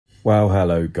Well,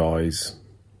 hello guys,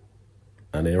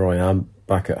 and here I am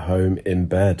back at home in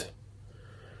bed.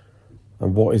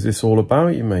 And what is this all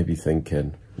about, you may be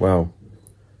thinking? Well,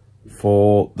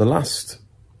 for the last,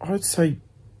 I'd say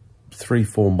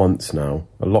 3-4 months now,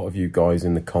 a lot of you guys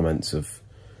in the comments have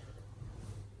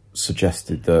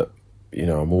suggested that, you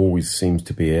know, I'm always seems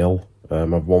to be ill.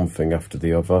 I've one thing after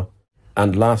the other.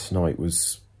 And last night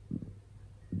was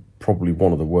probably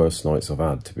one of the worst nights I've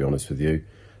had, to be honest with you.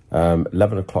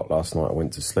 11 o'clock last night I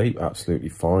went to sleep, absolutely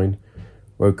fine.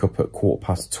 Woke up at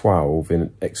 12:15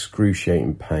 in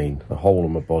excruciating pain, a hole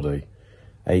in my body,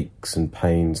 aches and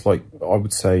pains. Like, I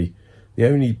would say the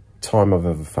only time I've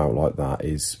ever felt like that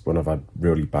is when I've had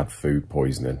really bad food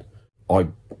poisoning. I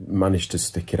managed to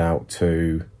stick it out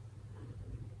to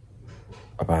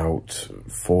about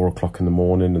 4 o'clock in the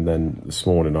morning, and then this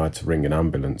morning I had to ring an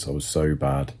ambulance. I was so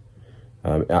bad.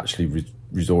 It actually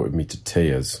resorted me to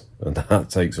tears, and that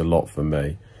takes a lot for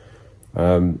me.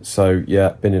 So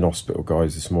yeah, been in hospital,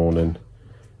 guys, this morning.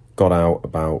 Got out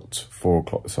about 4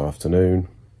 o'clock this afternoon.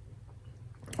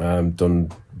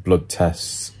 Done blood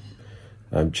tests,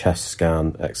 chest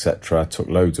scan, etc. Took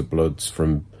loads of bloods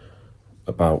from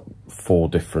about 4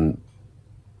 different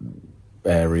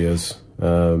areas.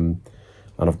 And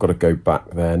I've got to go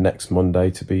back there next Monday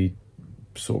to be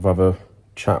sort of have a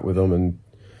chat with them and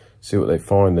see what they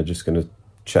find. They're just going to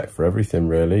check for everything,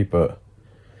 really. But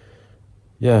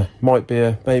yeah,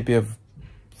 maybe a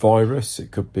virus. It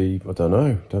could be, I don't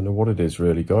know what it is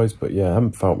really, guys. But yeah, I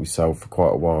haven't felt myself for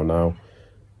quite a while now.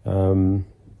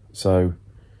 So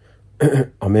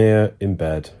I'm here in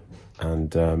bed,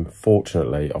 and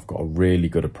fortunately I've got a really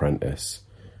good apprentice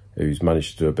who's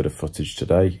managed to do a bit of footage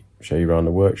today, show you around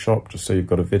the workshop, just so you've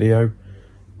got a video.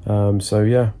 So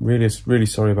yeah, really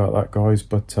sorry about that, guys,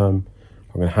 but I'm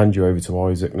going to hand you over to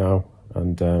Isaac now,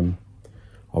 and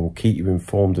I will keep you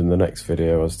informed in the next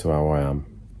video as to how I am.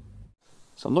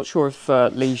 So I'm not sure if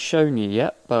Lee's shown you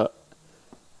yet, but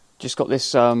just got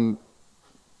this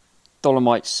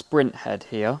Dolomite Sprint head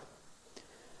here.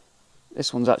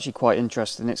 This one's actually quite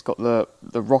interesting. It's got the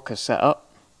rocker set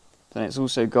up, then it's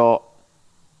also got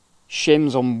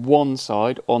shims on one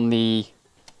side, on the,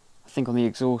 I think on the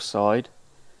exhaust side,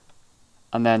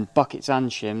 and then buckets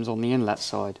and shims on the inlet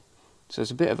side. So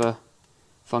it's a bit of a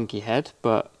funky head,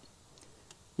 but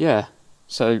yeah.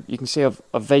 So you can see I've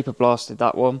vapor blasted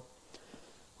that one.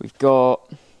 We've got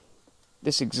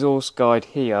this exhaust guide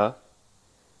here.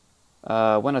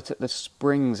 When I took the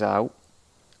springs out,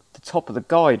 the top of the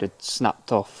guide had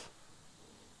snapped off.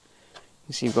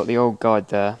 You see you've got the old guide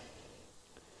there.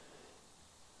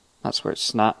 That's where it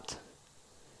snapped.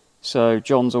 So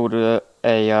John's ordered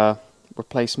a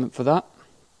replacement for that.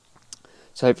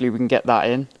 So hopefully we can get that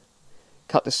in.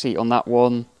 Cut the seat on that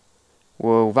one.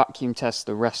 We'll vacuum test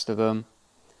the rest of them,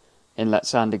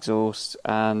 inlets and exhaust,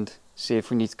 and see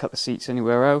if we need to cut the seats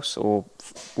anywhere else, or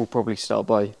we'll probably start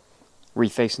by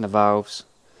refacing the valves,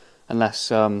 unless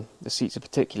the seats are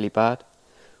particularly bad,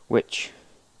 which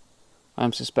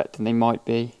I'm suspecting they might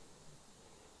be.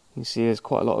 You can see there's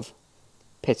quite a lot of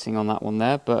pitting on that one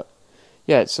there, but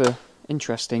yeah, it's a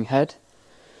interesting head.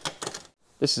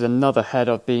 This is another head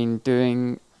I've been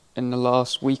doing in the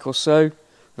last week or so.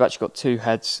 We've actually got 2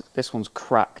 heads. This one's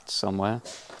cracked somewhere.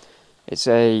 It's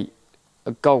a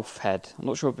Golf head. I'm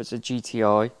not sure if it's a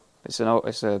GTI. It's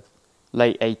a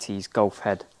late 80s Golf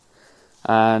head,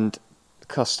 and the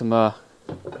customer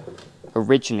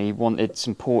originally wanted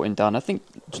some porting done. I think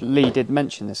Lee did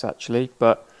mention this actually,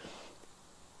 but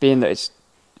being that it's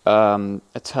a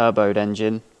turboed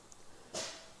engine,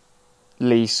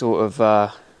 Lee sort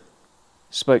of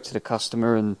spoke to the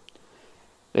customer, and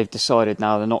they've decided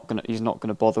now he's not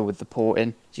gonna bother with the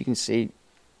porting. As you can see,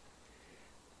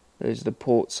 those are the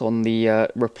ports on the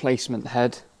replacement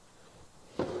head.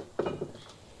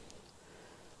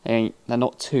 They're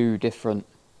not too different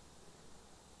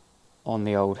on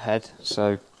the old head,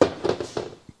 so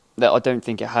I don't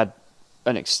think it had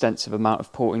an extensive amount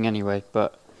of porting anyway.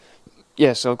 But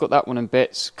yeah, so I've got that one in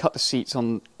bits. Cut the seats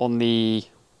on the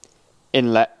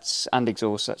inlets and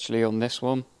exhaust actually on this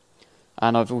one,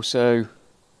 and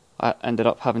I ended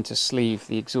up having to sleeve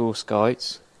the exhaust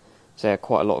guides, so they had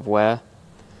quite a lot of wear.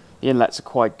 The inlets are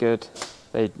quite good.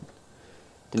 They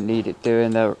didn't need it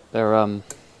doing.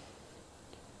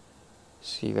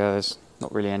 See, there's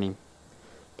not really any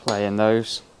play in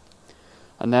those.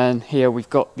 And then here we've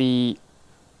got the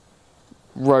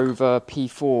Rover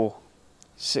P4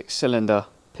 6-cylinder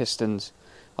pistons.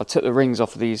 I took the rings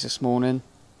off of these this morning.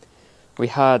 We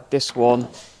had this one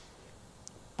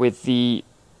with the,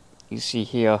 you see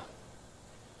here,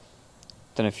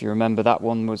 don't know if you remember, that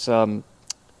one was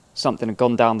something had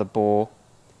gone down the bore,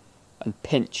 and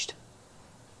pinched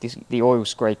the oil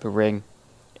scraper ring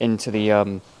into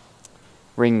the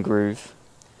ring groove.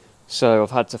 So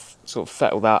I've had to sort of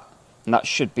fettle that, and that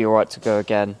should be alright to go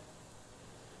again.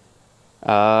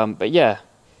 But yeah,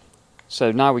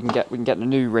 so now we can get the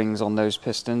new rings on those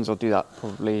pistons. I'll do that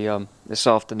probably this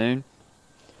afternoon.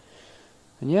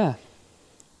 And yeah,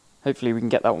 hopefully we can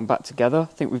get that one back together.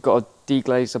 I think we've got to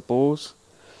deglaze the bores,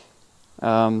 so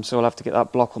I'll have to get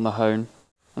that block on the hone.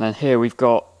 And then here we've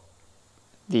got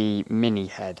the mini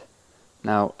head.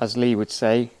 Now, as Lee would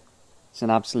say, it's an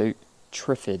absolute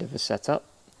triffid of a setup.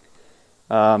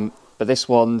 But this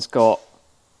one's got,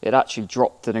 it actually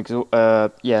dropped an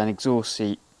exhaust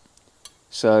seat.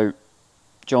 So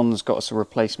John's got us a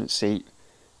replacement seat,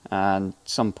 and at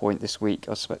some point this week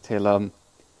I suspect he'll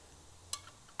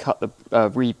cut the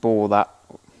rebore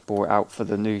it out for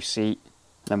the new seat.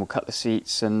 Then we'll cut the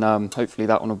seats, and hopefully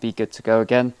that one will be good to go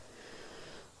again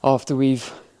after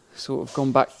we've sort of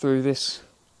gone back through this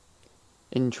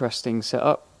interesting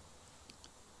setup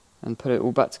and put it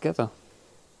all back together.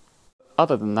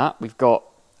 Other than that, we've got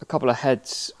a couple of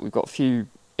heads. We've got a few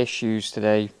issues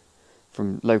today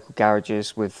from local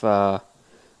garages with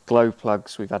glow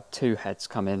plugs. We've had 2 heads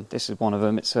come in. This is one of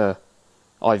them. It's a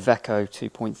Iveco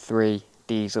 2.3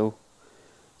 diesel.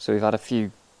 So we've had a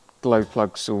few glow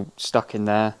plugs all stuck in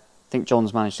there. I think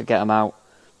John's managed to get them out,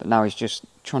 but now he's just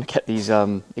trying to get these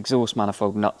exhaust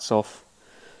manifold nuts off.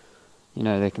 You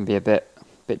know, they can be a bit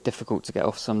difficult to get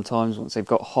off sometimes once they've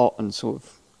got hot and sort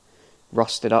of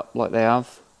rusted up like they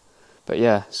have. But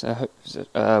yeah, so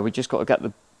we just got to get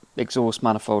the exhaust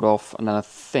manifold off, and then I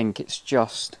think it's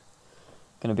just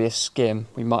going to be a skim.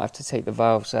 We might have to take the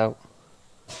valves out.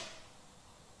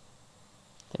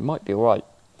 It might be alright,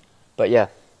 but yeah.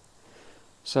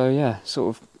 So yeah,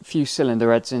 sort of a few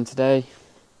cylinder heads in today,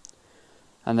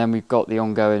 and then we've got the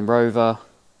ongoing rover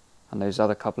and those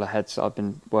other couple of heads that I've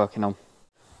been working on.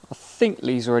 I think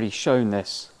Lee's already shown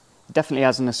this. He definitely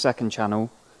has in the second channel,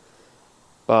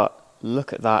 but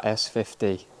look at that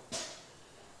S50.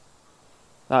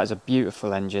 That is a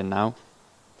beautiful engine now,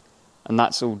 and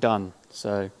that's all done.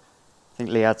 So I think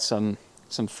Lee had some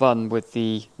fun with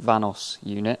the Vanos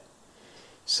unit,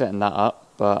 setting that up,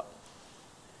 but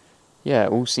yeah,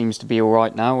 it all seems to be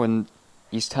alright now, and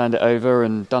he's turned it over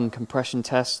and done compression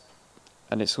tests,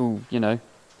 and it's all, you know,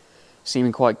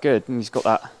 seeming quite good, and he's got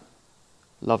that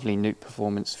lovely Nuke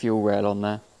Performance fuel rail on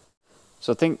there.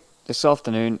 So I think this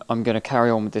afternoon I'm going to carry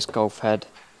on with this Golf head.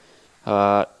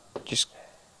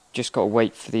 Just got to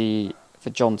wait for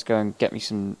John to go and get me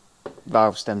some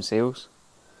valve stem seals,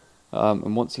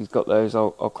 and once he's got those,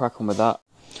 I'll crack on with that.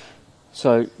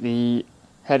 So the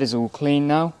head is all clean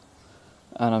now,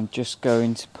 and I'm just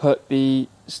going to put the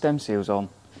stem seals on.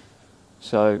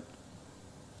 So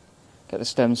get the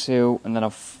stem seal, and then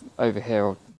over here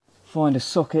I'll find a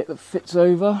socket that fits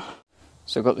over.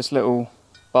 So I've got this little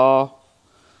bar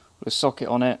with a socket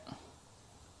on it,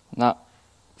 and that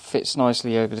fits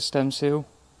nicely over the stem seal,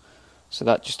 so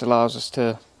that just allows us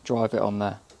to drive it on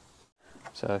there.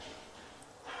 So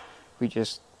we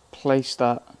just place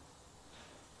that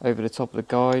over the top of the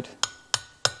guide,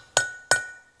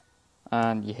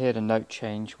 and you hear the note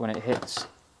change when it hits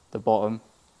the bottom,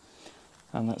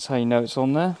 and that's how you know it's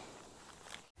on there.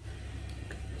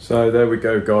 So there we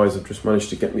go, guys. I've just managed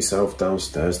to get myself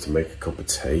downstairs to make a cup of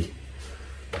tea.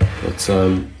 But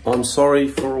I'm sorry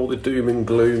for all the doom and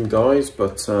gloom, guys,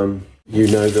 but you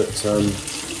know that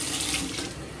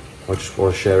I just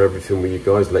want to share everything with you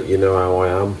guys, let you know how I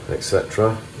am,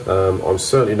 etc. I'm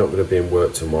certainly not going to be in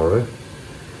work tomorrow.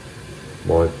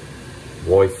 My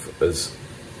wife has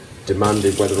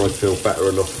demanded whether I feel better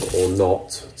enough or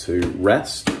not to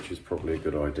rest, which is probably a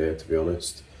good idea, to be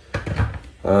honest.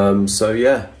 So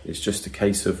yeah, it's just a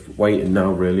case of waiting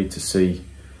now, really, to see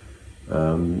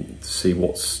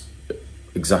what's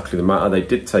exactly the matter. They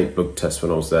did take blood tests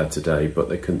when I was there today, but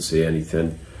they couldn't see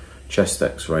anything. Chest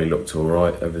x-ray looked all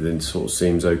right. Everything sort of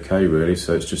seems okay, really.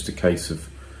 So it's just a case of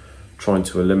trying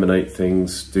to eliminate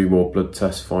things, do more blood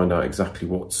tests, find out exactly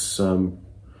what's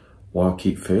why I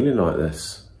keep feeling like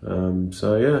this.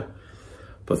 So yeah,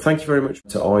 but thank you very much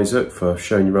to Isaac for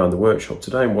showing you around the workshop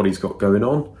today and what he's got going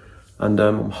on. And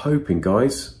I'm hoping,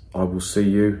 guys, I will see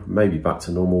you maybe back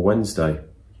to normal Wednesday.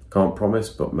 Can't promise,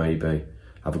 but maybe.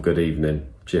 Have a good evening.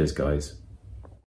 Cheers, guys.